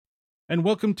and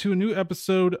welcome to a new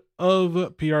episode of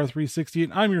PR360.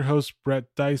 And I'm your host, Brett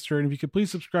Deister. And if you could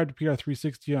please subscribe to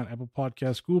PR360 on Apple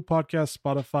Podcasts, Google Podcasts,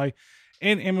 Spotify,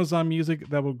 and Amazon Music,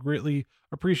 that would greatly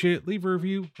appreciate it. Leave a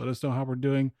review, let us know how we're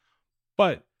doing.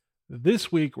 But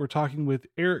this week, we're talking with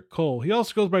Eric Cole. He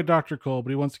also goes by Dr. Cole,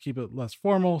 but he wants to keep it less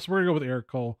formal. So we're going to go with Eric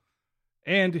Cole.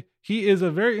 And he is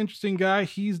a very interesting guy.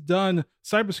 He's done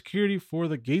cybersecurity for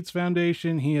the Gates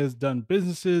Foundation. He has done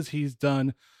businesses. He's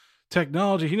done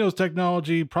technology. He knows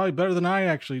technology probably better than I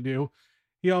actually do.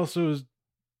 He also has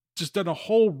just done a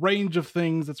whole range of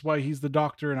things. That's why he's the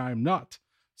doctor and I'm not.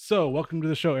 So welcome to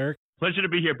the show, Eric. Pleasure to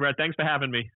be here, Brett. Thanks for having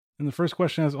me. And the first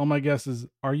question as all my guests is,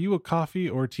 are you a coffee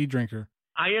or tea drinker?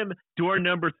 I am door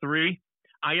number 3.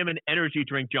 I am an energy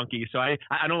drink junkie. So I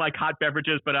don't like hot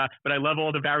beverages, but I love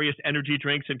all the various energy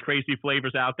drinks and crazy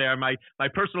flavors out there. My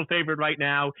personal favorite right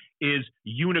now is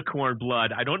unicorn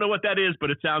blood. I don't know what that is, but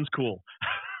it sounds cool.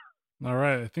 All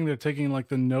right. I think they're taking like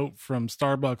the note from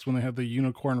Starbucks when they have the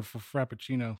unicorn for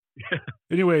Frappuccino.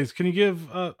 Anyways, can you give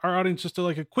our audience just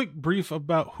a quick brief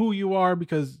about who you are?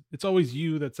 Because it's always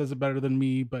you that says it better than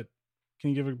me, but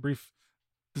can you give a brief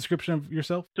description of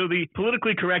yourself? So the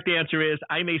politically correct answer is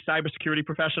I'm a cybersecurity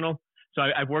professional. So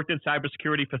I've worked in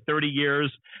cybersecurity for 30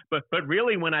 years, but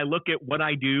really when I look at what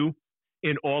I do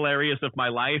in all areas of my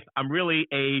life, I'm really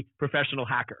a professional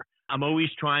hacker. I'm always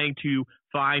trying to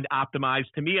find, optimize.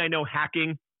 To me, I know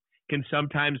hacking can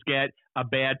sometimes get a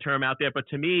bad term out there, but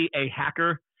to me, a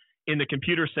hacker in the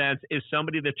computer sense is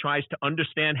somebody that tries to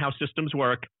understand how systems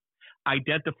work,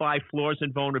 identify flaws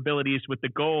and vulnerabilities with the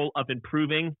goal of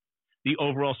improving the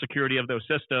overall security of those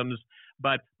systems.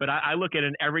 But I look at it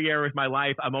in every area of my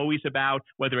life. I'm always about,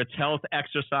 whether it's health,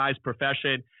 exercise,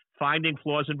 profession, finding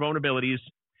flaws and vulnerabilities,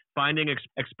 finding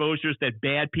exposures that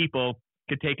bad people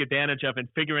could take advantage of, and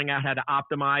figuring out how to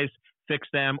optimize, fix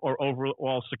them, or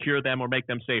overall secure them or make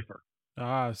them safer.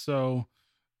 So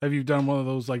have you done one of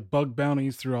those bug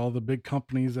bounties through all the big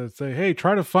companies that say, hey,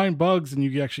 try to find bugs, and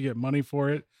you actually get money for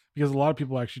it? Because a lot of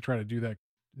people actually try to do that.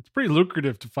 It's pretty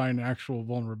lucrative to find actual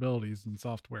vulnerabilities in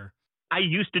software. I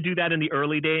used to do that in the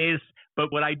early days,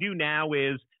 but what I do now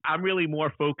is I'm really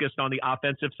more focused on the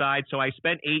offensive side. So I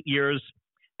spent 8 years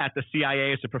at the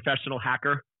CIA as a professional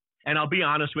hacker. And I'll be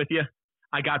honest with you,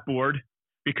 I got bored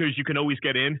because you can always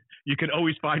get in. You can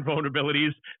always find vulnerabilities.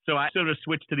 So I sort of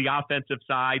switched to the offensive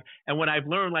side. And what I've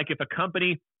learned, if a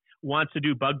company wants to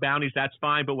do bug bounties, that's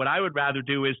fine. But what I would rather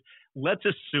do is let's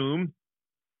assume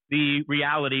the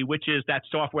reality, which is that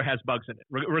software has bugs in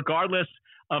it. Regardless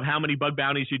of how many bug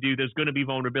bounties you do, there's going to be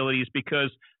vulnerabilities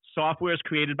because software is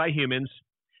created by humans.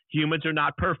 Humans are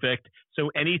not perfect.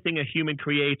 So anything a human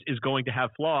creates is going to have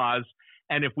flaws.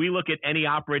 And if we look at any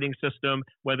operating system,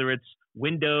 whether it's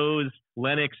Windows,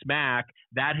 Linux, Mac,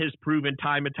 that has proven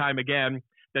time and time again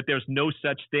that there's no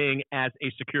such thing as a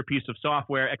secure piece of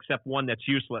software except one that's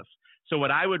useless. So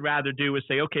what I would rather do is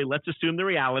say, okay, let's assume the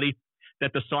reality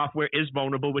that the software is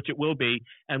vulnerable, which it will be,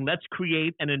 and let's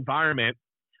create an environment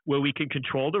where we can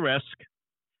control the risk,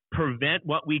 prevent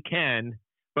what we can,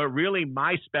 but really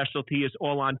my specialty is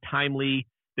all on timely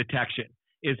detection,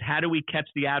 is how do we catch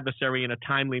the adversary in a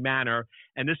timely manner?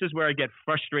 And this is where I get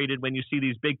frustrated when you see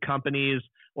these big companies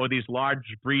or these large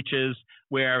breaches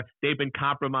where they've been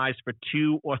compromised for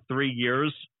 2 or 3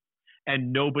 years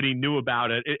and nobody knew about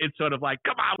it. It's sort of like,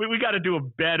 come on, we got to do a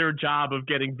better job of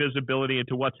getting visibility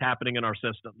into what's happening in our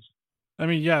systems. I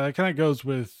mean, yeah, that kind of goes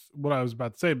with what I was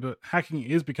about to say, but hacking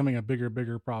is becoming a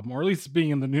bigger problem, or at least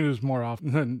being in the news more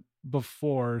often than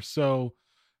before. So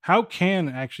how can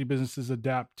actually businesses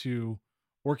adapt to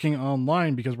working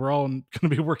online? Because we're all going to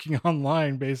be working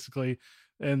online basically,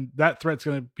 and that threat's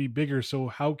going to be bigger. So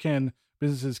how can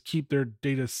businesses keep their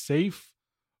data safe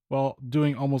while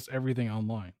doing almost everything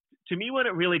online? To me, what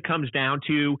it really comes down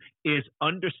to is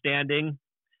understanding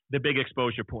the big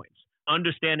exposure points,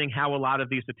 understanding how a lot of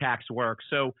these attacks work.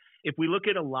 So if we look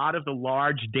at a lot of the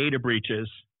large data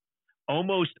breaches,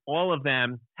 almost all of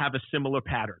them have a similar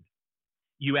pattern.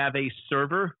 You have a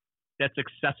server that's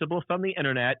accessible from the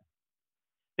internet,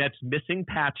 that's missing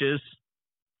patches,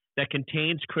 that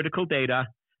contains critical data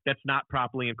that's not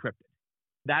properly encrypted.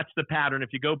 That's the pattern.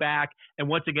 If you go back, and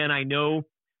once again, I know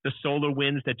the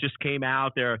SolarWinds that just came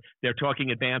out, they're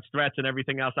talking advanced threats and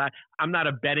everything else. I'm not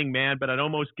a betting man, but I'd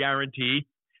almost guarantee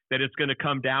that it's going to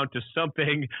come down to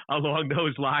something along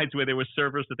those lines where there were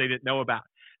servers that they didn't know about.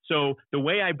 So the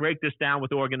way I break this down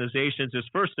with organizations is,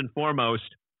 first and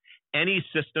foremost, any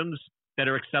systems that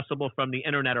are accessible from the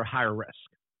internet are higher risk.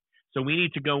 So we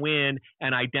need to go in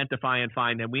and identify and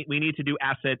find them. We need to do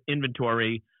asset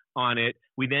inventory on it.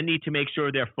 We then need to make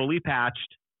sure they're fully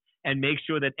patched and make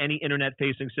sure that any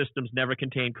internet-facing systems never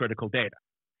contain critical data.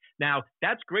 Now,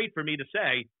 that's great for me to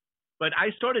say, but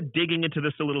I started digging into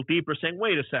this a little deeper, saying,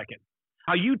 wait a second.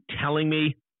 Are you telling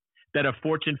me that a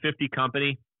Fortune 50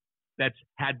 company that's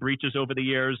had breaches over the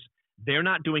years, they're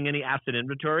not doing any asset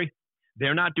inventory?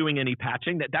 They're not doing any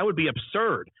patching? That would be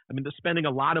absurd. I mean, they're spending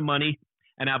a lot of money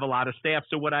and have a lot of staff.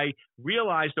 So what I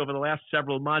realized over the last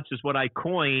several months is what I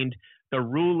coined the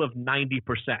rule of 90%.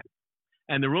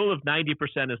 And the rule of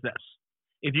 90% is this.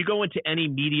 If you go into any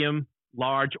medium,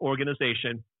 large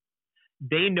organization,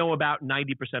 they know about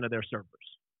 90% of their servers.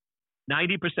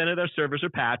 90% of their servers are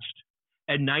patched,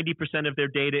 and 90% of their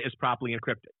data is properly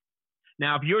encrypted.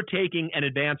 Now, if you're taking an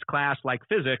advanced class like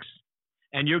physics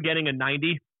and you're getting a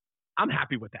 90, I'm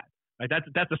happy with that. Right?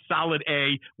 That's a solid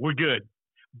A. We're good.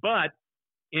 But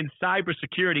in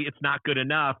cybersecurity, it's not good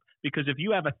enough, because if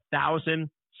you have 1,000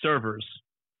 servers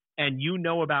and you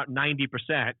know about 90%,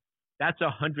 that's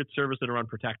 100 servers that are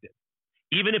unprotected.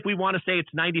 Even if we want to say it's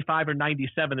 95 or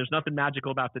 97, there's nothing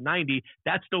magical about the 90.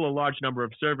 That's still a large number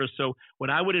of servers. So what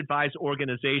I would advise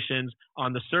organizations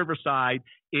on the server side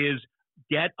is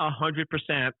get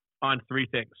 100% on 3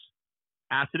 things: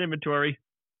 asset inventory,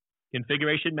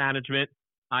 configuration management,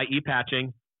 i.e.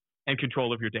 patching, and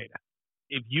control of your data.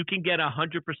 If you can get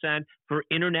 100% for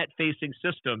internet-facing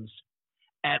systems,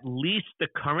 at least the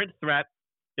current threat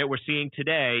that we're seeing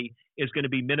today is going to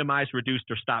be minimized, reduced,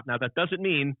 or stopped. Now, that doesn't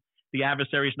mean the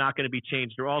adversary is not going to be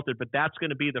changed or altered, but that's going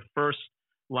to be the first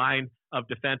line of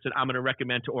defense that I'm going to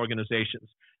recommend to organizations.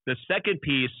 The second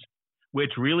piece,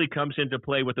 which really comes into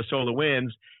play with the SolarWinds,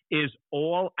 is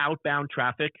all outbound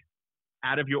traffic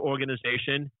out of your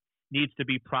organization needs to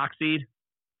be proxied,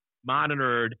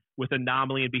 monitored with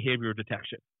anomaly and behavior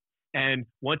detection. And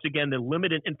once again, the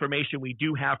limited information we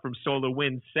do have from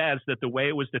SolarWinds says that the way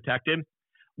it was detected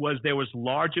was there was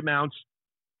large amounts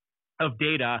of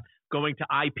data going to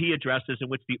IP addresses in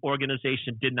which the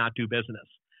organization did not do business.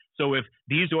 So if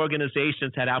these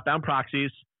organizations had outbound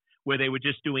proxies where they were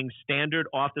just doing standard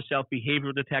off-the-shelf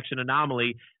behavioral detection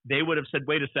anomaly, they would have said,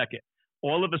 wait a second,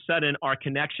 all of a sudden our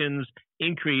connections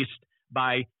increased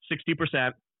by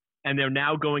 60%, and they're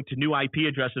now going to new IP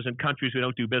addresses in countries we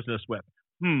don't do business with.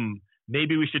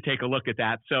 Maybe we should take a look at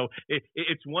that. So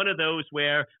it's one of those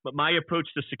where, but my approach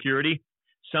to security,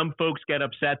 some folks get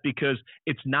upset because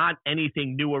it's not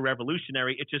anything new or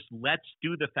revolutionary. It just let's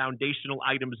do the foundational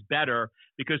items better,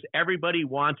 because everybody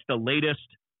wants the latest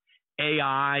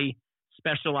AI,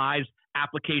 specialized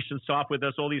application software,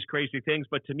 does all these crazy things.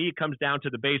 But to me, it comes down to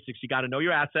the basics. You got to know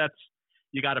your assets.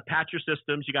 You got to patch your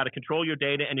systems. You got to control your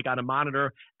data, and you got to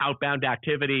monitor outbound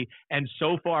activity. And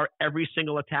so far, every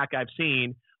single attack I've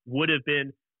seen would have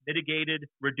been mitigated,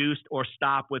 reduced, or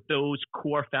stopped with those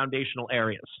core foundational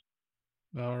areas.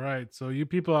 All right. So you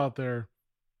people out there,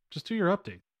 just do your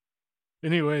update.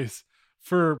 Anyways,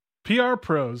 for PR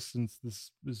pros, since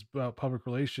this is about public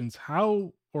relations,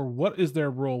 how or what is their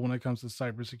role when it comes to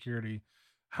cybersecurity?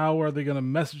 How are they going to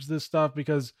message this stuff?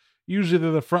 Because usually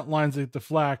they're the front lines that get the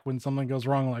flack when something goes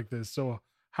wrong like this. So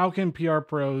how can PR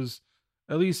pros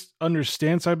at least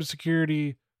understand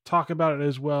cybersecurity, talk about it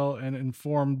as well, and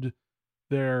informed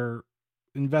their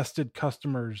invested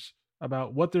customers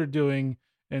about what they're doing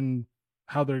and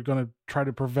how they're going to try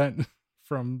to prevent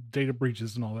from data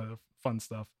breaches and all that fun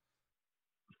stuff?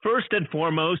 First and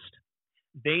foremost,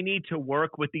 they need to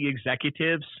work with the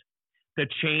executives to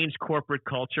change corporate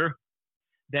culture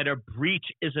that a breach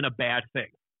isn't a bad thing.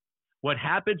 What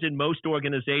happens in most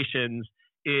organizations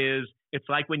is it's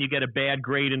like when you get a bad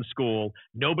grade in school.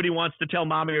 Nobody wants to tell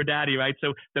mommy or daddy, right?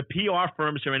 So the PR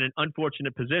firms are in an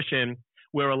unfortunate position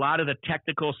where a lot of the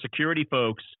technical security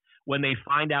folks, when they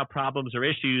find out problems or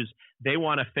issues, they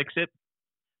want to fix it,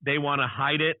 they want to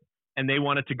hide it, and they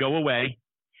want it to go away.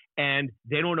 And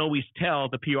they don't always tell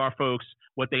the PR folks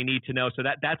what they need to know. So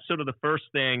that's sort of the first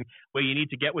thing where you need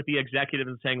to get with the executive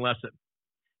and saying, listen,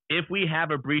 if we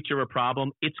have a breach or a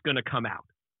problem, it's going to come out.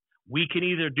 We can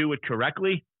either do it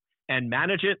correctly and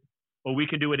manage it, or we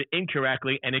can do it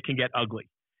incorrectly and it can get ugly.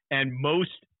 And most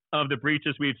of the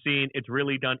breaches we've seen, it's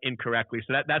really done incorrectly.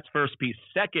 So that's first piece.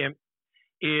 Second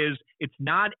is it's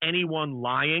not anyone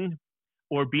lying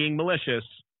or being malicious,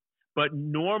 but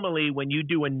normally when you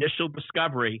do initial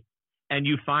discovery and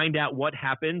you find out what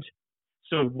happened,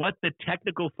 so what the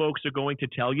technical folks are going to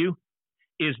tell you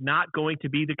is not going to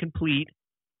be the complete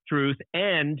truth,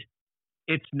 and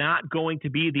it's not going to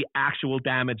be the actual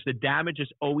damage. The damage is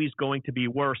always going to be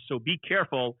worse. So be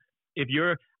careful. If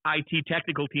your IT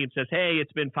technical team says, hey,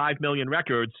 it's been 5 million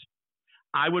records,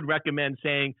 I would recommend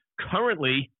saying,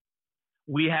 currently,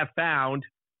 we have found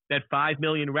that 5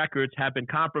 million records have been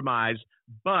compromised,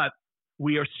 but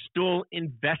we are still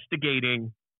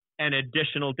investigating and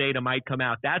additional data might come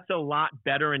out. That's a lot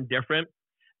better and different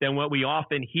than what we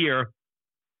often hear,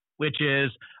 which is,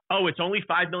 oh, it's only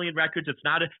 5 million records. It's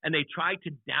not, and they try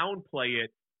to downplay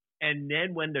it. And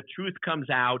then when the truth comes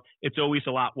out, it's always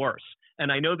a lot worse.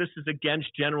 And I know this is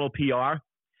against general PR,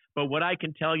 but what I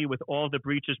can tell you with all the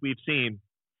breaches we've seen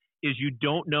is you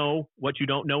don't know what you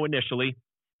don't know initially.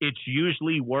 It's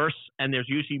usually worse, and there's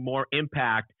usually more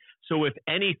impact. So if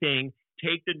anything,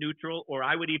 take the neutral, or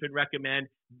I would even recommend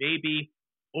maybe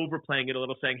overplaying it a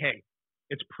little, saying, hey,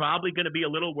 it's probably going to be a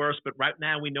little worse, but right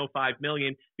now we know 5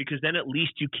 million, because then at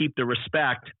least you keep the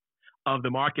respect of the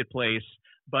marketplace.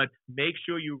 But make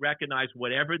sure you recognize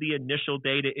whatever the initial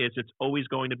data is, it's always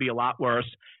going to be a lot worse.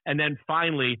 And then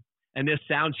finally, and this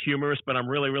sounds humorous, but I'm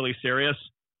really, really serious,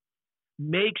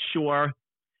 make sure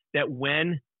that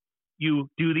when you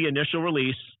do the initial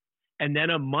release and then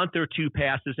a month or two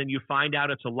passes and you find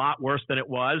out it's a lot worse than it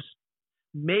was,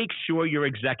 make sure your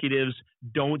executives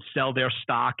don't sell their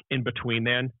stock in between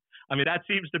then. I mean, that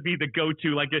seems to be the go-to.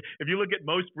 Like if you look at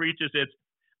most breaches, it's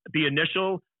the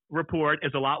initial report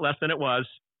is a lot less than it was.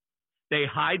 They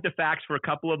hide the facts for a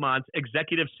couple of months.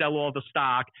 Executives sell all the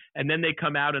stock, and then they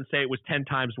come out and say it was 10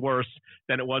 times worse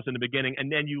than it was in the beginning.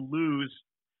 And then you lose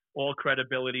all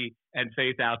credibility and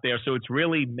faith out there. So it's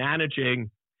really managing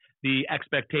the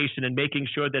expectation and making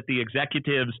sure that the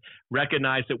executives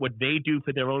recognize that what they do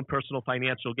for their own personal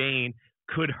financial gain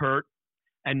could hurt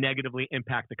and negatively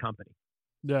impact the company.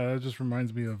 Yeah, that just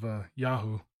reminds me of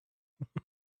Yahoo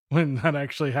when that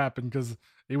actually happened, because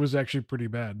it was actually pretty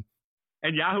bad.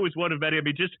 And Yahoo is one of many. I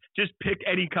mean, just pick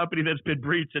any company that's been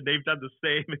breached, and they've done the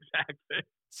same exact thing.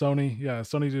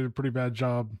 Sony did a pretty bad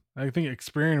job. I think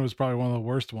Experian was probably one of the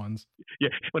worst ones. Yeah,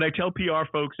 what I tell PR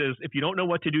folks is, if you don't know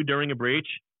what to do during a breach,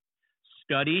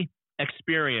 study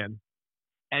Experian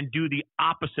and do the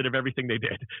opposite of everything they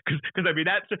did. Because I mean,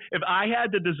 that's, if I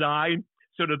had to design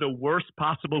sort of the worst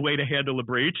possible way to handle a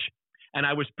breach, and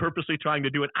I was purposely trying to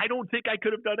do it, I don't think I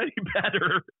could have done any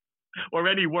better or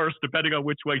any worse, depending on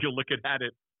which way you're looking at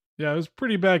it. Yeah, it was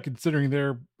pretty bad considering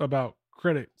they're about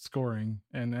credit scoring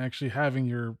and actually having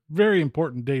your very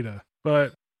important data.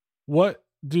 But what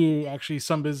do actually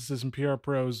some businesses and PR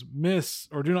pros miss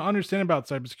or do not understand about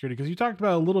cybersecurity? Because you talked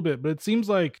about it a little bit, but it seems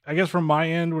like, I guess from my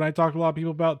end, when I talk to a lot of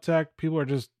people about tech, people are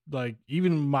just like,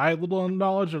 even my little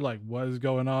knowledge are like, what is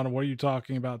going on? Or what are you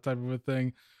talking about type of a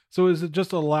thing. So is it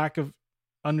just a lack of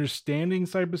understanding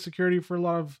cybersecurity for a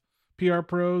lot of PR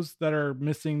pros that are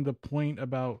missing the point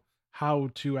about how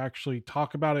to actually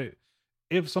talk about it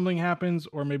if something happens,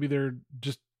 or maybe they're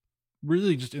just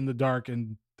really just in the dark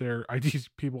and their IT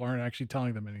people aren't actually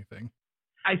telling them anything?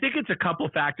 I think it's a couple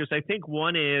factors. I think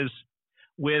one is,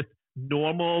 with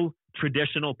normal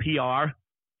traditional PR,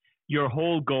 your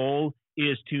whole goal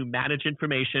is to manage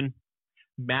information,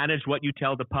 manage what you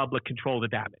tell the public, control the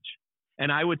damage.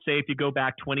 And I would say if you go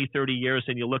back 20, 30 years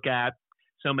and you look at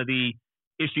some of the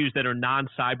issues that are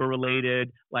non-cyber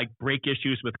related, like brake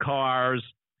issues with cars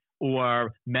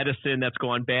or medicine that's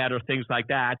gone bad or things like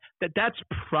that, that's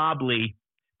probably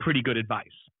pretty good advice.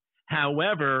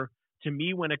 However, to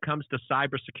me, when it comes to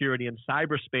cybersecurity and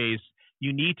cyberspace,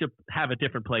 you need to have a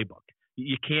different playbook.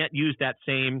 You can't use that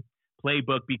same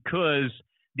playbook because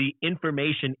the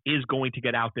information is going to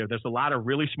get out there. There's a lot of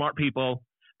really smart people.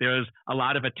 There's a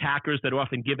lot of attackers that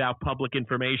often give out public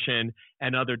information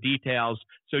and other details.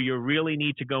 So you really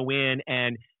need to go in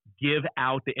and give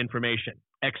out the information,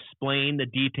 explain the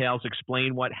details,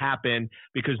 explain what happened,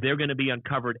 because they're going to be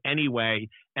uncovered anyway.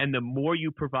 And the more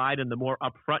you provide and the more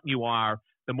upfront you are,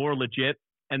 the more legit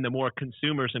and the more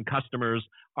consumers and customers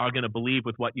are going to believe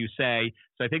with what you say.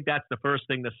 So I think that's the first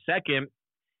thing. The second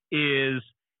is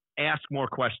ask more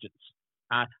questions.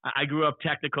 I grew up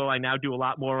technical. I now do a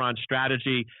lot more on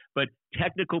strategy, but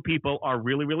technical people are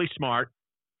really, really smart.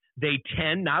 They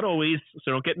tend, not always,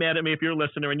 so don't get mad at me if you're a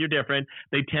listener and you're different,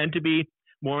 they tend to be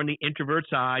more on the introvert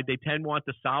side. They tend want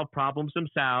to solve problems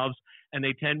themselves, and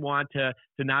they tend want to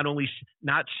not only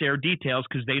not share details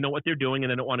because they know what they're doing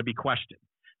and they don't want to be questioned.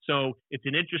 So it's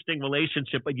an interesting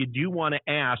relationship, but you do want to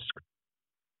ask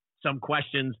some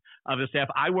questions of the staff.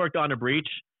 I worked on a breach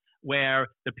where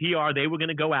the PR, they were going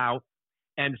to go out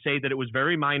and say that it was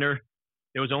very minor.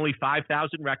 There was only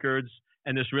 5,000 records,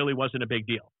 and this really wasn't a big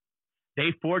deal. They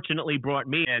fortunately brought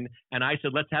me in, and I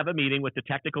said, let's have a meeting with the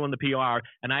technical and the PR.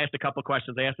 And I asked a couple of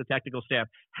questions. I asked the technical staff,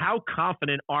 how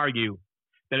confident are you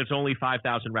that it's only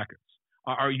 5,000 records?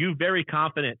 Are you very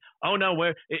confident? Oh, no,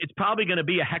 it's probably going to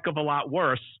be a heck of a lot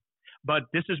worse, but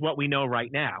this is what we know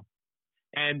right now.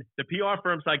 And the PR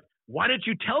firm's like, why didn't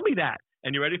you tell me that?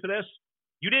 And you ready for this?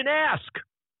 You didn't ask.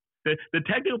 The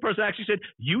technical person actually said,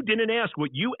 you didn't ask. What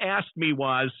you asked me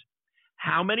was,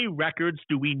 how many records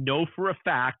do we know for a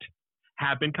fact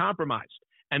have been compromised?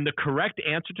 And the correct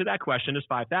answer to that question is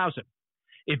 5,000.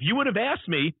 If you would have asked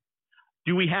me,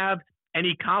 do we have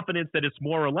any confidence that it's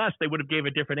more or less, they would have gave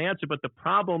a different answer. But the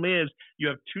problem is you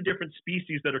have two different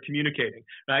species that are communicating,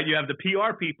 right? You have the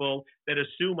PR people that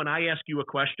assume when I ask you a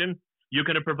question, you're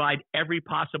going to provide every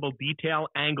possible detail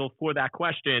angle for that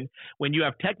question. When you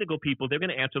have technical people, they're going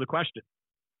to answer the question.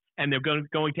 And they're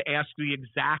going to ask the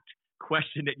exact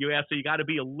question that you asked. So you got to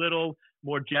be a little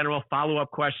more general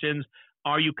follow-up questions.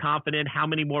 Are you confident? How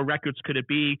many more records could it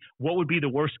be? What would be the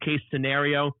worst case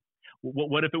scenario?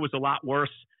 What if it was a lot worse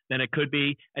than it could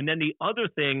be? And then the other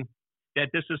thing that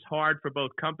this is hard for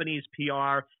both companies,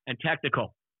 PR, and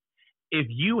technical. If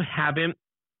you haven't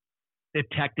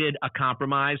detected a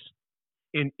compromise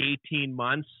in 18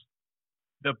 months,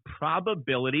 the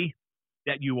probability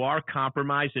that you are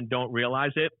compromised and don't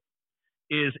realize it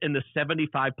is in the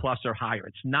 75 plus or higher.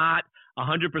 It's not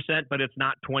 100%, but it's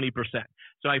not 20%.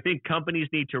 So I think companies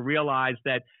need to realize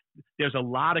that there's a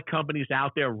lot of companies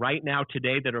out there right now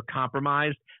today that are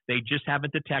compromised. They just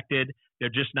haven't detected. They're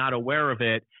just not aware of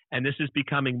it. And this is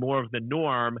becoming more of the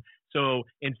norm. So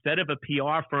instead of a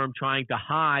PR firm trying to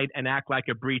hide and act like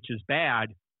a breach is bad,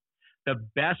 the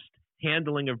best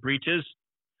handling of breaches,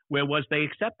 where was they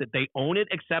accept it? They own it,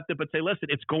 accept it, but say, listen,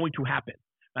 it's going to happen.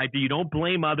 Right? You don't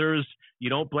blame others. You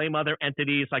don't blame other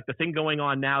entities. Like the thing going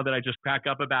on now that I just crack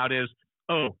up about is,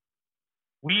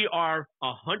 we are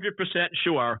 100%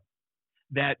 sure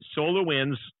that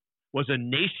SolarWinds was a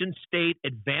nation-state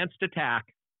advanced attack,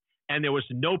 and there was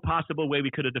no possible way we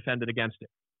could have defended against it.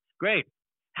 Great.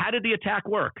 How did the attack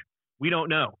work? We don't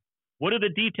know. What are the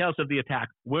details of the attack?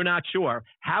 We're not sure.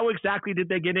 How exactly did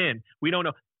they get in? We don't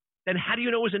know. Then how do you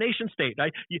know it was a nation-state?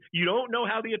 Right? You don't know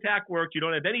how the attack worked. You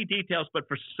don't have any details, but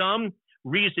for some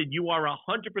reason, you are 100%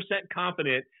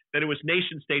 confident that it was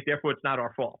nation-state, therefore it's not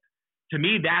our fault. To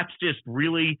me, that's just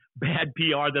really bad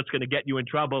PR that's going to get you in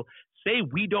trouble. Say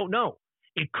we don't know.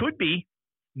 It could be,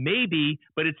 maybe,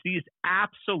 but it's these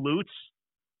absolutes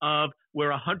of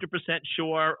we're 100%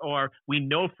 sure or we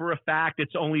know for a fact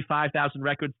it's only 5,000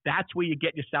 records. That's where you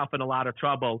get yourself in a lot of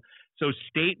trouble. So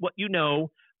state what you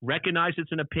know, recognize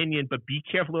it's an opinion, but be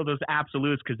careful of those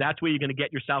absolutes because that's where you're going to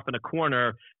get yourself in a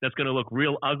corner that's going to look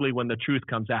real ugly when the truth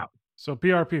comes out. So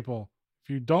PR people, if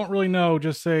you don't really know,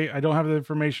 just say, I don't have the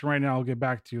information right now. I'll get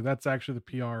back to you. That's actually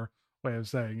the PR way of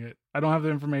saying it. I don't have the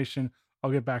information.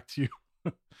 I'll get back to you.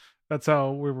 That's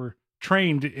how we were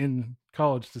trained in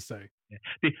college to say.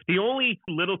 The only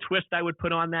little twist I would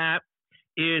put on that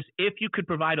is if you could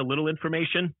provide a little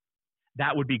information,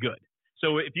 that would be good.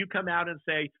 So if you come out and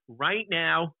say, right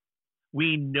now,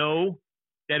 we know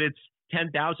that it's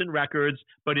 10,000 records,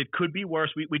 but it could be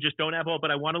worse. We just don't have all,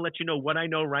 but I want to let you know what I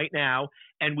know right now.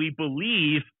 And we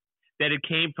believe that it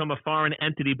came from a foreign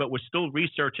entity, but we're still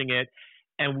researching it.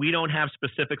 And we don't have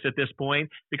specifics at this point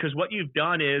because what you've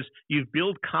done is you've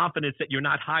built confidence that you're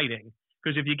not hiding.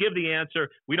 Because if you give the answer,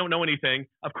 we don't know anything,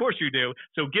 of course you do.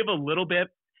 So give a little bit,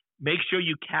 make sure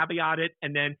you caveat it,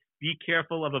 and then be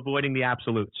careful of avoiding the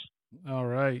absolutes. All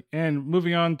right. And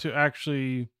moving on to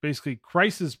actually basically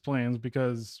crisis plans,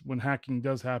 because when hacking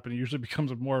does happen, it usually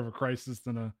becomes more of a crisis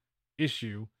than a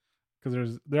issue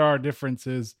because there are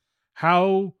differences.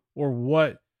 How or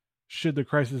what should the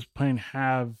crisis plan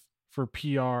have for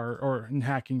PR or in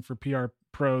hacking for PR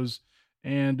pros,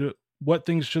 and what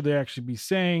things should they actually be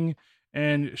saying?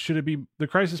 And should it be, the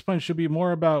crisis plan should be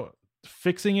more about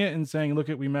fixing it and saying, look,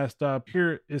 we messed up.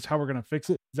 Here is how we're going to fix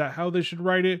it. Is that how they should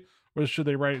write it? Or should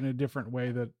they write it in a different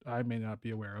way that I may not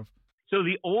be aware of? So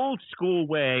the old school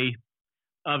way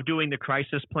of doing the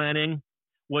crisis planning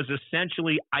was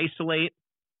essentially isolate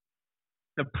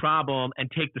the problem and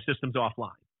take the systems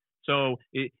offline. So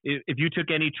if you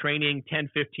took any training 10,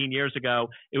 15 years ago,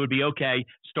 it would be, okay,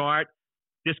 start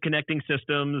disconnecting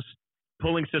systems,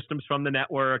 pulling systems from the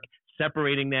network,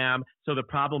 separating them so the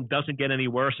problem doesn't get any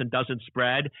worse and doesn't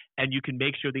spread, and you can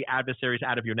make sure the adversary is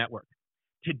out of your network.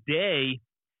 Today,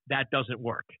 that doesn't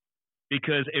work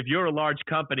because if you're a large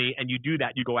company and you do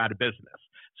that, you go out of business.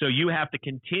 So you have to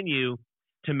continue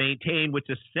to maintain, which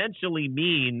essentially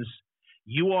means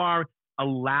you are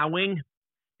allowing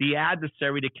the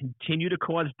adversary to continue to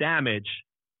cause damage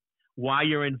while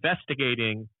you're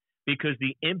investigating because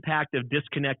the impact of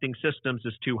disconnecting systems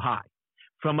is too high.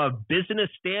 From a business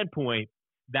standpoint,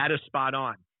 that is spot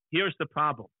on. Here's the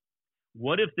problem.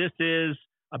 What if this is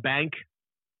a bank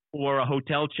or a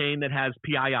hotel chain that has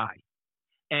PII,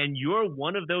 and you're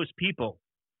one of those people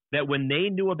that when they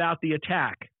knew about the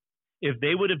attack, if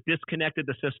they would have disconnected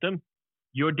the system,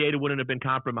 your data wouldn't have been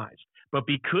compromised. But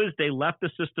because they left the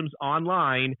systems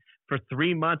online for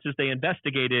 3 months as they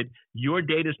investigated, your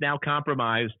data is now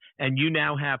compromised and you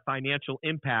now have financial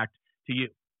impact to you.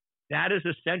 That is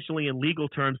essentially, in legal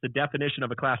terms, the definition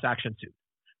of a class action suit.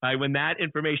 Right? When that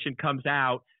information comes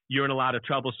out, you're in a lot of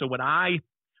trouble. So what I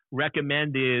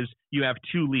recommend is you have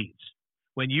 2 leads.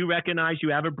 When you recognize you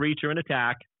have a breach or an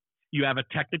attack, you have a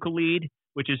technical lead,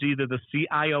 which is either the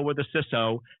CIO or the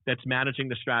CISO that's managing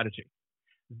the strategy.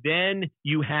 Then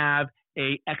you have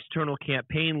a external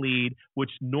campaign lead,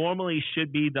 which normally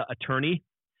should be the attorney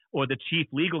or the chief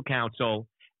legal counsel,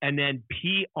 and then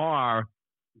PR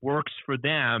works for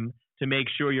them to make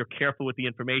sure you're careful with the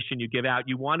information you give out.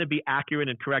 You want to be accurate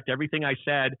and correct. Everything I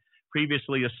said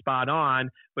previously is spot on,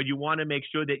 but you want to make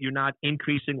sure that you're not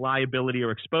increasing liability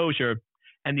or exposure.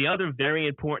 And the other very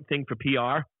important thing for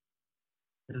PR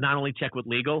is not only check with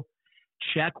legal,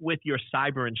 check with your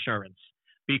cyber insurance,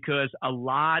 because a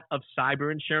lot of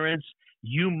cyber insurance,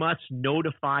 you must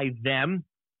notify them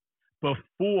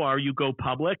before you go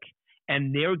public,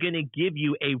 and they're going to give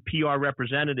you a PR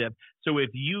representative. So if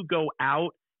you go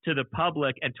out to the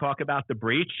public and talk about the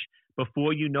breach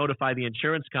before you notify the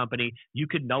insurance company, you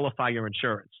could nullify your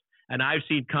insurance. And I've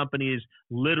seen companies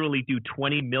literally do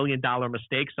 $20 million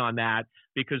mistakes on that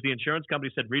because the insurance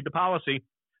company said, read the policy.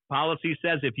 Policy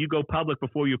says if you go public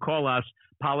before you call us,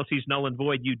 policy's null and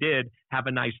void. You did. Have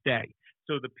a nice day.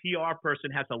 So the PR person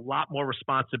has a lot more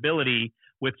responsibility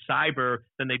with cyber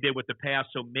than they did with the past.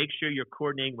 So make sure you're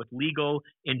coordinating with legal,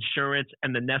 insurance,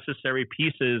 and the necessary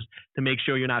pieces to make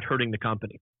sure you're not hurting the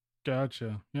company.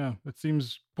 Gotcha. Yeah, it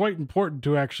seems quite important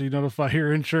to actually notify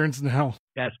your insurance now.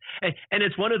 Yes. And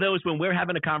it's one of those when we're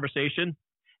having a conversation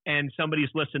and somebody's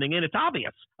listening in, it's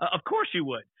obvious. Of course you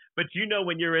would. But you know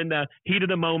when you're in the heat of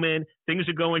the moment, things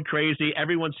are going crazy,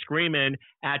 everyone's screaming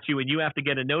at you, and you have to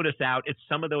get a notice out. It's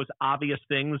some of those obvious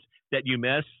things that you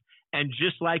miss. And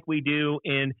just like we do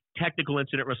in technical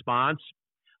incident response,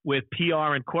 with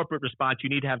PR and corporate response, you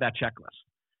need to have that checklist.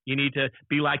 You need to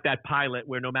be like that pilot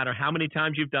where no matter how many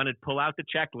times you've done it, pull out the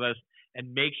checklist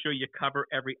and make sure you cover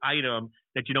every item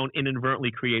that you don't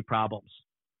inadvertently create problems.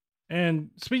 And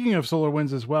speaking of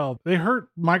SolarWinds as well, they hurt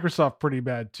Microsoft pretty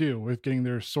bad too with getting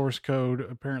their source code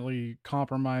apparently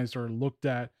compromised or looked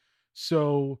at.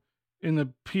 So in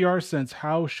the PR sense,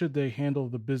 how should they handle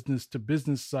the business to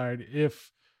business side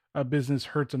if a business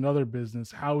hurts another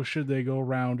business? How should they go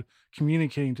around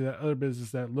communicating to that other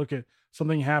business that, look, at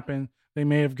something happened, they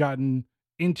may have gotten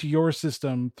into your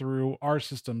system through our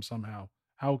system somehow?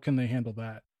 How can they handle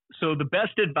that? So the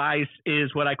best advice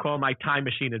is what I call my time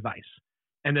machine advice.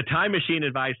 And the time machine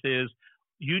advice is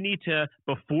you need to,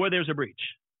 before there's a breach,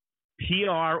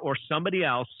 PR or somebody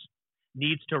else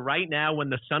needs to right now,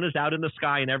 when the sun is out in the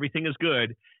sky and everything is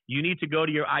good, you need to go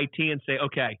to your IT and say,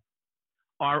 okay,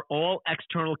 are all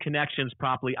external connections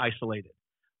properly isolated?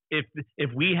 If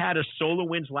we had a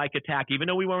SolarWinds-like attack, even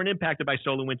though we weren't impacted by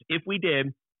SolarWinds, if we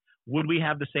did, would we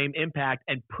have the same impact,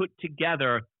 and put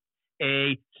together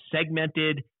a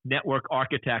segmented network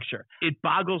architecture? It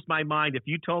boggles my mind. If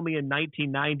you told me in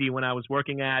 1990 when I was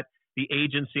working at the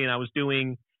agency and I was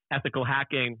doing ethical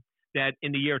hacking that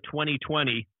in the year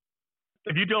 2020,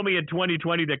 if you told me in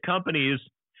 2020 that companies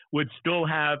would still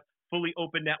have fully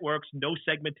open networks, no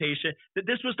segmentation, that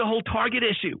this was the whole Target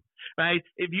issue, right?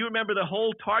 If you remember, the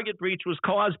whole Target breach was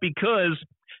caused because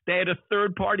they had a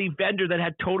third-party vendor that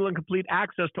had total and complete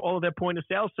access to all of their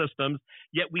point-of-sale systems,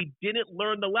 yet we didn't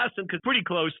learn the lesson because pretty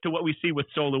close to what we see with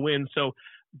SolarWinds. So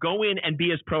go in and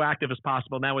be as proactive as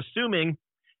possible. Now, assuming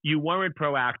you weren't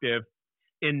proactive,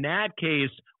 in that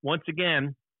case, once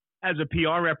again, as a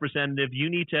PR representative, you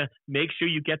need to make sure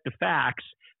you get the facts,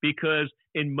 because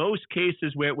in most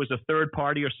cases where it was a third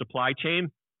party or supply chain,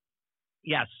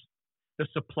 yes, the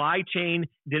supply chain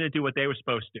didn't do what they were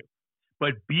supposed to.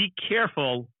 But be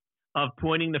careful of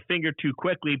pointing the finger too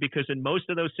quickly, because in most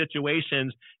of those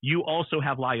situations, you also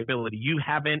have liability. You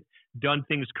haven't done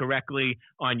things correctly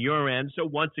on your end. So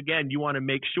once again, you want to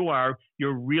make sure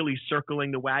you're really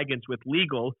circling the wagons with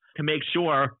legal to make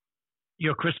sure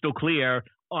you're crystal clear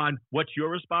on what's your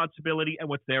responsibility and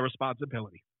what's their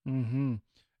responsibility. Mm-hmm.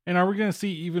 And are we going to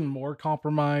see even more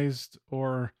compromised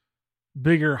or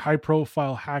bigger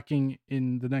high-profile hacking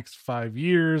in the next 5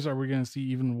 years? Are we going to see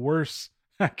even worse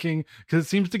hacking? Because it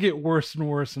seems to get worse and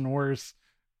worse and worse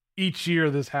each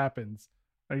year this happens.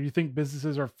 Do you think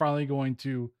businesses are finally going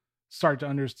to start to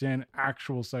understand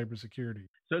actual cybersecurity?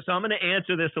 So I'm going to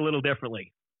answer this a little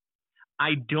differently.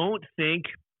 I don't think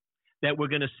that we're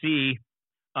going to see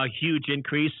a huge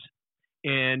increase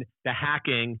in the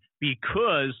hacking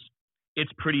because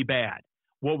it's pretty bad.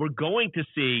 What we're going to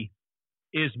see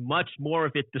is much more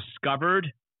of it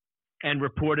discovered and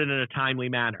reported in a timely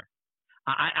manner.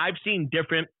 I've seen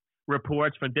different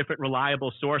reports from different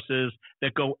reliable sources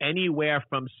that go anywhere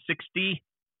from 60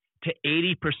 to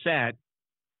 80%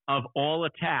 of all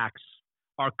attacks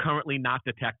are currently not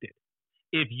detected.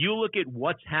 If you look at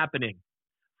what's happening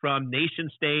from nation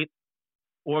state,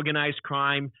 organized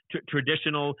crime,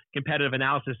 traditional competitive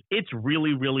analysis, it's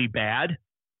really, really bad.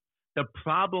 The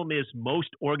problem is most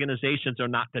organizations are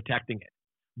not detecting it.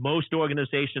 Most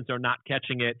organizations are not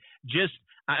catching it.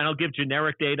 And I'll give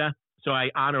generic data, so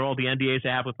I honor all the NDAs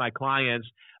I have with my clients,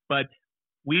 but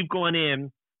we've gone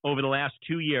in over the last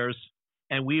 2 years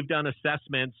and we've done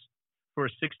assessments for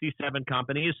 67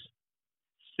 companies.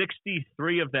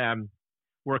 63 of them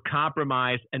were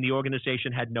compromised and the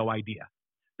organization had no idea.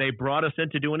 They brought us in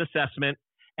to do an assessment,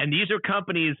 and these are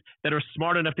companies that are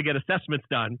smart enough to get assessments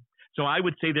done. So I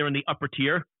would say they're in the upper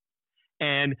tier.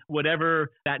 And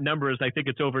whatever that number is, I think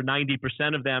it's over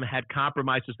 90% of them had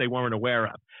compromises they weren't aware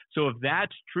of. So if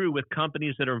that's true with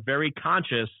companies that are very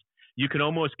conscious, you can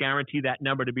almost guarantee that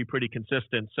number to be pretty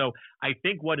consistent. So I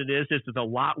think what it is a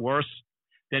lot worse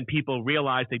than people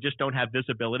realize. They just don't have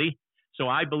visibility. So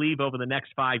I believe over the next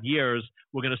 5 years,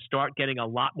 we're going to start getting a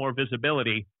lot more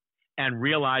visibility and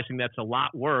realizing that's a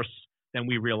lot worse than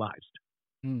we realized.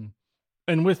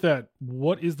 And with that,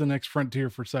 what is the next frontier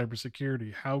for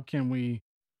cybersecurity? How can we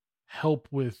help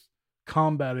with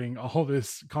combating all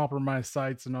this compromised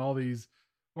sites and all these,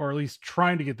 or at least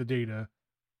trying to get the data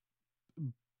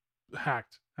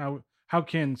hacked? How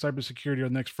can cybersecurity or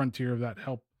the next frontier of that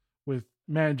help with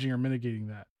managing or mitigating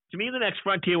that? To me, the next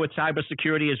frontier with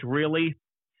cybersecurity is really,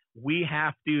 we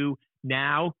have to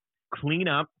now clean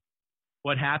up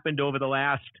what happened over the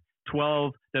last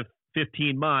 12 to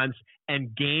 15 months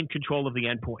and gain control of the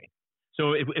endpoint.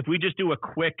 So if we just do a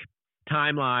quick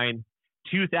timeline,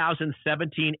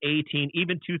 2017, 18,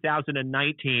 even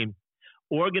 2019,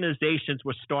 organizations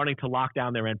were starting to lock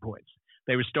down their endpoints.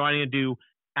 They were starting to do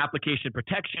application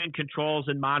protection, controls,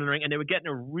 and monitoring, and they were getting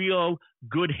a real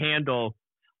good handle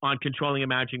on controlling and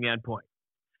managing the endpoint.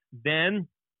 Then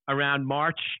around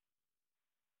March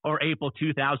or April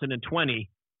 2020,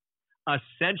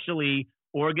 essentially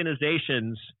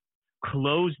organizations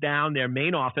closed down their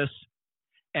main office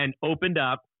and opened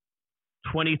up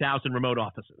 20,000 remote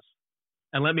offices.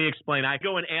 And let me explain. I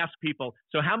go and ask people,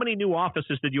 so how many new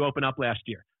offices did you open up last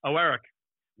year? Oh, Eric,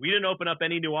 we didn't open up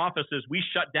any new offices. We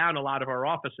shut down a lot of our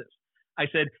offices. I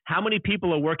said, how many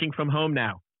people are working from home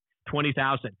now?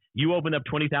 20,000. You opened up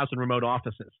 20,000 remote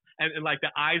offices. And like the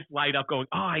eyes light up going,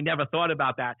 oh, I never thought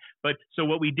about that. But so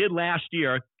what we did last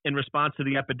year in response to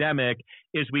the epidemic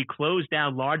is we closed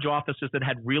down large offices that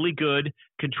had really good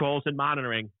controls and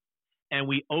monitoring. And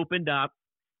we opened up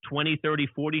 20, 30,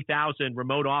 40,000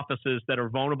 remote offices that are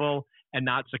vulnerable and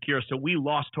not secure. So we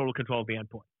lost total control of the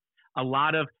endpoint. A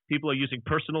lot of people are using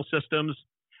personal systems.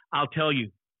 I'll tell you,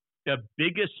 the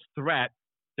biggest threat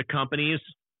to companies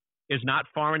is not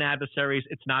foreign adversaries.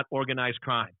 It's not organized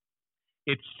crime.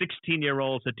 It's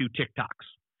 16-year-olds that do TikToks.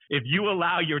 If you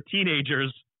allow your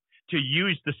teenagers to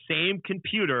use the same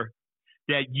computer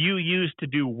that you use to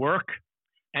do work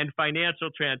and financial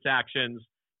transactions,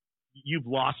 you've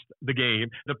lost the game.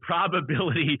 The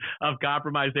probability of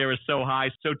compromise there is so high.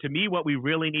 So to me, what we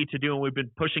really need to do, and we've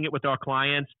been pushing it with our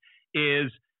clients,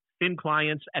 is thin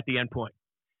clients at the endpoint.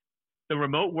 The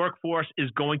remote workforce is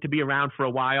going to be around for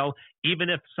a while. Even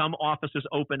if some offices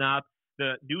open up,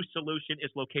 the new solution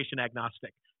is location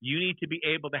agnostic. You need to be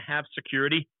able to have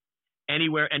security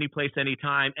anywhere, anyplace,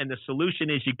 anytime. And the solution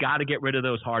is you got to get rid of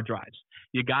those hard drives.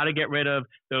 You got to get rid of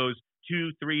those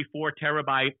 2, 3, 4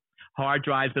 terabyte hard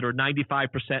drives that are 95%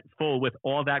 full with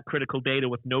all that critical data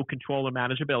with no control or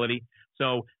manageability.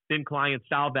 So thin clients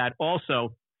solve that.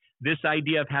 Also, this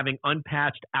idea of having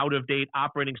unpatched, out-of-date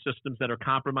operating systems that are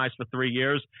compromised for 3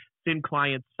 years, thin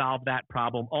clients solve that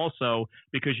problem also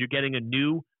because you're getting a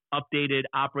new, updated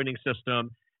operating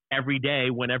system every day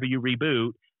whenever you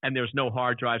reboot, and there's no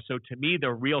hard drive. So to me,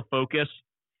 the real focus,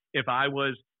 if I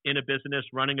was in a business,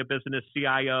 running a business,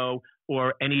 CIO,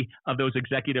 or any of those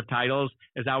executive titles,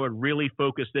 is I would really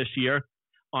focus this year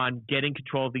on getting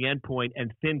control of the endpoint,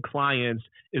 and thin clients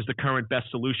is the current best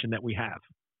solution that we have.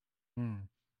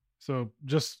 So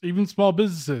just even small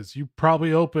businesses, you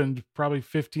probably opened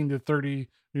 15 to 30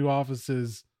 new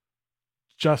offices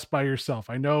just by yourself.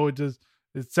 I know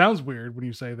it sounds weird when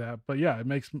you say that, but yeah, it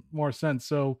makes more sense.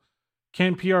 So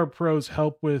can PR pros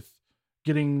help with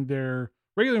getting their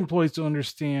regular employees to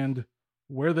understand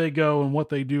where they go and what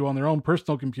they do on their own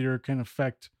personal computer can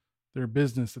affect their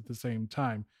business at the same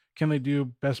time? Can they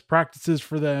do best practices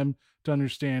for them to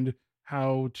understand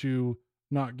how to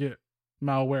not get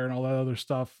malware and all that other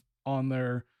stuff on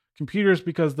their computers?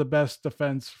 Because the best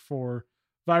defense for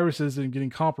viruses and getting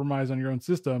compromised on your own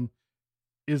system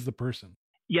is the person.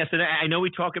 Yes, and I know we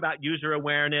talk about user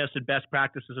awareness and best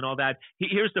practices and all that.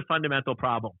 Here's the fundamental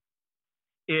problem.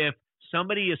 If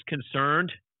somebody is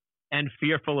concerned and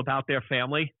fearful about their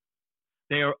family,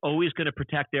 they are always going to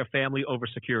protect their family over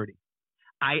security.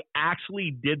 I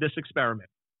actually did this experiment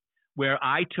where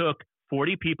I took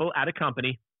 40 people at a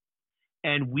company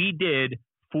and we did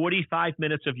 45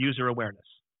 minutes of user awareness.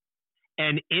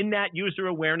 And in that user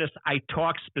awareness, I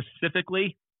talked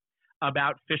specifically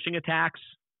about phishing attacks,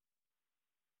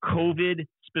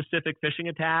 COVID-specific phishing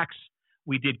attacks.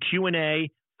 We did Q&A,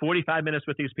 45 minutes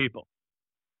with these people.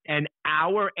 An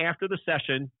hour after the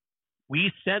session,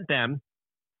 we sent them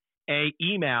an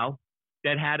email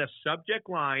that had a subject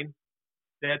line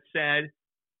that said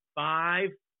 5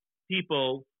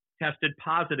 people tested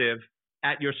positive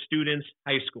at your student's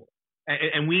high school.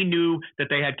 And we knew that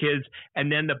they had kids.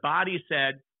 And then the body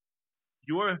said,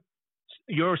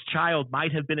 your child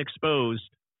might have been exposed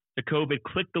to COVID.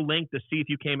 Click the link to see if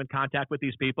you came in contact with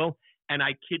these people. And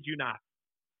I kid you not,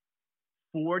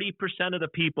 40% of the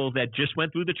people that just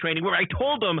went through the training where I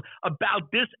told them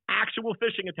about this actual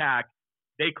phishing attack,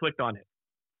 they clicked on it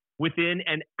within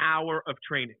an hour of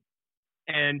training.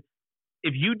 And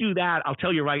if you do that, I'll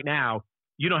tell you right now,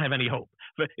 you don't have any hope.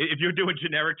 But if you're doing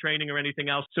generic training or anything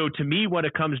else. So to me, what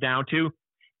it comes down to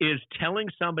is telling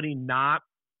somebody not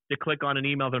to click on an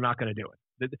email, they're not going to do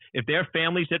it. If their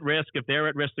family's at risk, if they're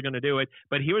at risk, they're going to do it.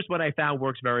 But here's what I found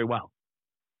works very well.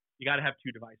 You got to have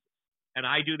 2 devices. And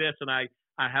I do this, and I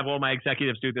have all my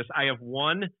executives do this. I have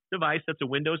one device that's a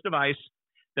Windows device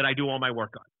that I do all my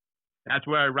work on. That's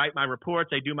where I write my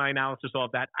reports. I do my analysis, all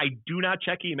of that. I do not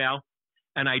check email,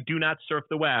 and I do not surf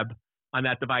the web on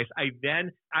that device.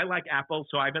 I like Apple,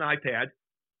 so I have an iPad,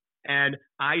 and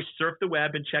I surf the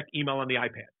web and check email on the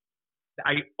iPad.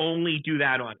 I only do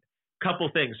that on it. Couple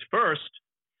things. First,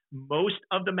 most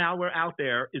of the malware out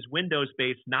there is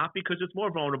Windows-based, not because it's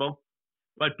more vulnerable,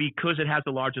 but because it has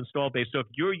a large install base. So if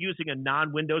you're using a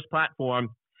non-Windows platform,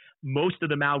 most of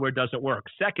the malware doesn't work.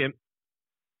 Second,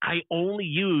 I only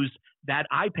use that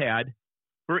iPad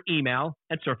for email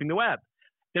and surfing the web.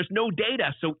 There's no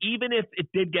data. So even if it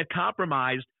did get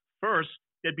compromised, first,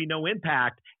 there'd be no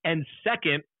impact. And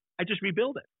second, I just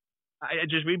rebuild it.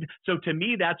 So to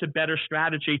me, that's a better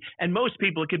strategy. And most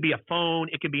people, it could be a phone,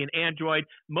 it could be an Android.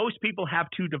 Most people have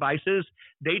 2 devices.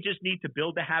 They just need to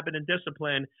build the habit and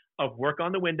discipline of work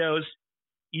on the Windows,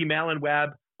 email and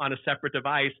web on a separate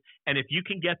device. And if you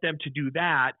can get them to do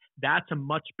that, that's a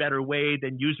much better way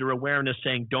than user awareness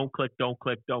saying, don't click, don't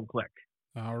click, don't click.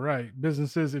 All right.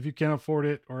 Businesses, if you can't afford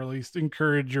it, or at least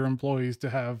encourage your employees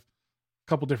to have a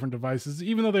couple different devices,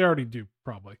 even though they already do,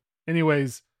 probably.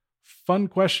 Anyways, fun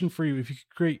question for you. If you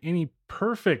could create any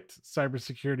perfect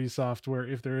cybersecurity software,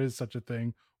 if there is such a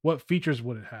thing, what features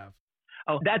would it have?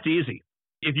 Oh, that's easy.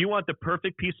 If you want the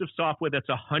perfect piece of software that's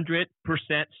 100%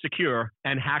 secure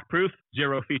and hack-proof,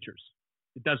 0 features.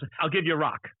 It doesn't. I'll give you a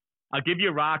rock.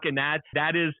 And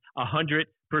that is 100%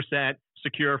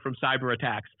 secure from cyber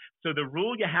attacks. So the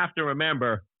rule you have to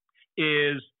remember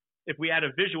is, if we had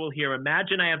a visual here,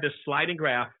 imagine I have this sliding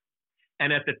graph,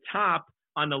 and at the top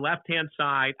on the left-hand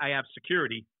side, I have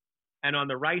security, and on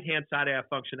the right-hand side, I have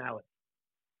functionality.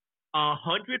 100%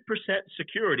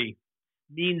 security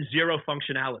means 0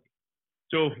 functionality.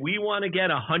 So if we want to get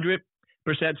 100%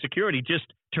 security, just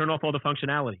turn off all the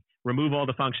functionality, remove all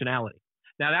the functionality.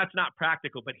 Now, that's not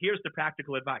practical, but here's the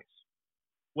practical advice.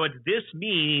 What this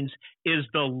means is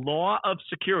the law of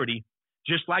security,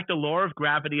 just like the law of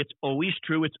gravity, it's always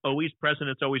true, it's always present,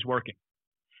 it's always working.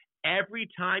 Every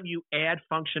time you add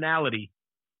functionality,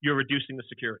 you're reducing the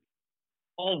security.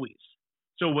 Always.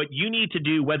 So what you need to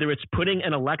do, whether it's putting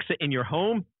an Alexa in your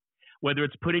home, whether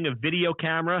it's putting a video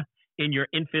camera in your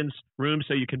infant's room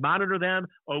so you can monitor them,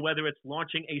 or whether it's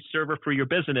launching a server for your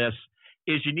business,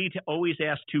 is you need to always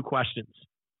ask 2 questions.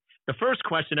 The first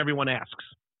question everyone asks,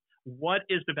 what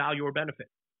is the value or benefit?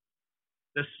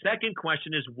 The second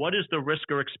question is, what is the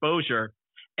risk or exposure?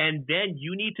 And then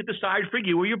you need to decide for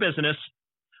you or your business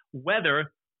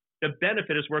whether the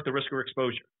benefit is worth the risk or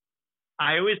exposure.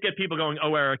 I always get people going,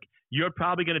 oh, Eric, you're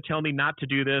probably going to tell me not to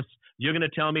do this. You're going to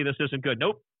tell me this isn't good.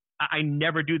 Nope. I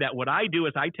never do that. What I do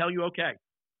is I tell you, okay,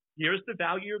 here's the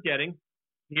value you're getting.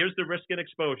 Here's the risk and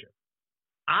exposure.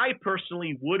 I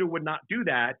personally would or would not do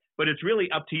that, but it's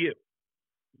really up to you.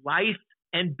 Life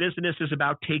and business is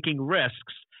about taking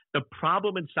risks. The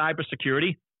problem in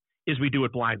cybersecurity is we do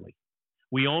it blindly.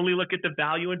 We only look at the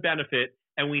value and benefit,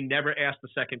 and we never ask the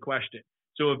second question.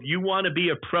 So if you want to be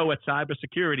a pro at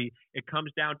cybersecurity, it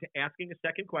comes down to asking a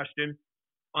second question,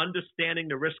 understanding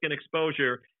the risk and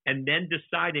exposure, and then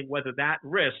deciding whether that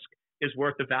risk is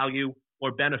worth the value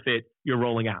or benefit you're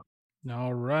rolling out.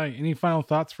 All right. Any final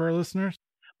thoughts for our listeners?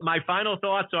 My final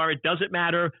thoughts are, it doesn't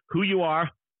matter who you are,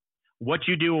 what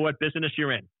you do, or what business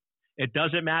you're in. It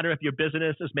doesn't matter if your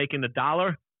business is making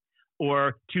 $1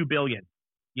 or $2 billion.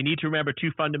 You need to remember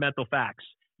two fundamental facts.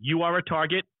 You are a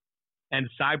target, and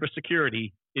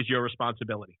cybersecurity is your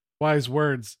responsibility. Wise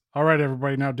words. All right,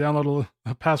 everybody. Now download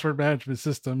a password management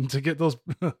system to get those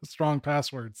strong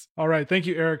passwords. All right. Thank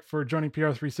you, Eric, for joining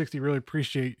PR360. Really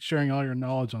appreciate sharing all your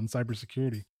knowledge on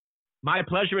cybersecurity. My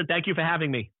pleasure, and thank you for having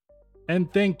me.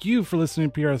 And thank you for listening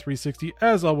to PR360.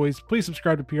 As always, please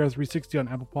subscribe to PR360 on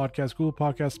Apple Podcasts, Google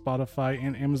Podcasts, Spotify,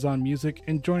 and Amazon Music.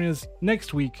 And join us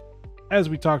next week as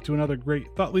we talk to another great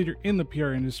thought leader in the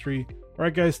PR industry. All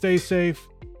right, guys, stay safe,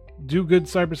 do good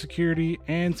cybersecurity,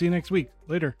 and see you next week.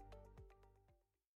 Later.